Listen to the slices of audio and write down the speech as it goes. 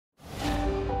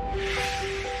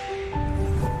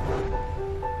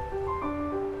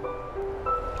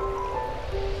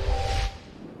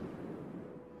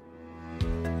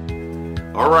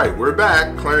Alright, we're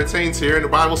back. Clarence Haynes here in the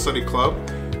Bible Study Club.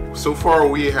 So far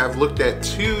we have looked at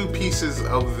two pieces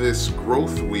of this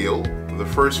growth wheel. The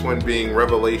first one being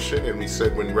revelation, and we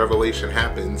said when revelation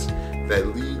happens,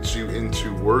 that leads you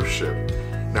into worship.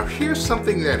 Now here's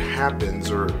something that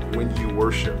happens when you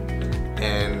worship.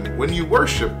 And when you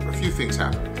worship, a few things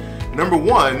happen. Number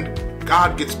one,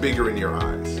 God gets bigger in your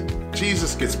eyes.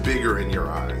 Jesus gets bigger in your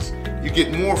eyes. You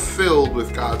get more filled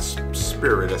with God's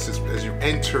Spirit as you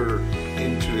enter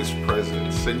into His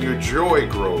presence, and your joy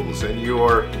grows and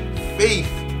your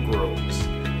faith grows.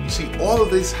 You see, all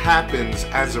of this happens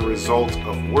as a result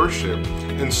of worship.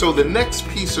 And so the next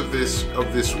piece of this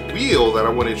wheel that I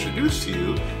want to introduce to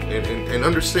you and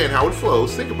understand how it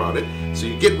flows, think about it. So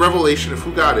you get revelation of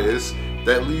who God is,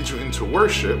 that leads you into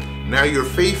worship. Now your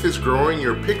faith is growing,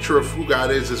 your picture of who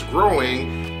God is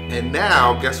growing, and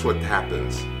now guess what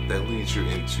happens? That leads you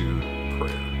into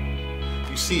prayer.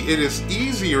 You see, it is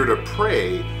easier to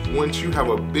pray once you have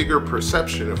a bigger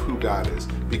perception of who God is.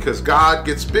 Because God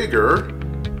gets bigger,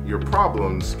 your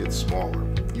problems get smaller.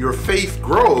 Your faith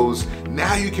grows,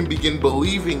 now you can begin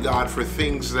believing God for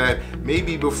things that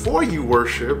maybe before you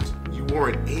worshiped, you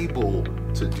weren't able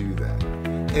to do that.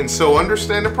 And so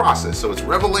understand the process. So it's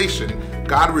revelation,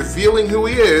 God revealing who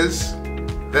He is,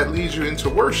 that leads you into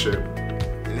worship,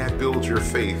 and that builds your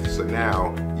faith. So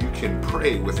now you can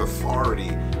pray with authority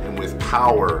and with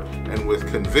power and with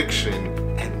conviction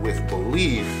and with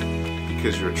belief,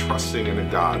 because you're trusting in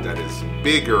a God that is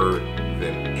bigger than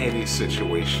any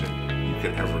situation you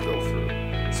can ever go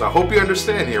through. So I hope you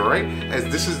understand here, right? As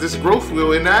this is this growth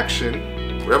wheel in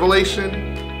action: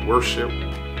 revelation, worship,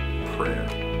 prayer.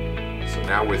 So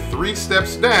now we're 3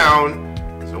 steps down,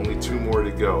 there's only 2 more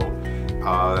to go.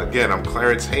 Again, I'm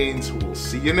Clarence Haynes. We'll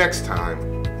see you next time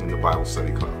in the Bible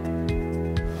Study Club.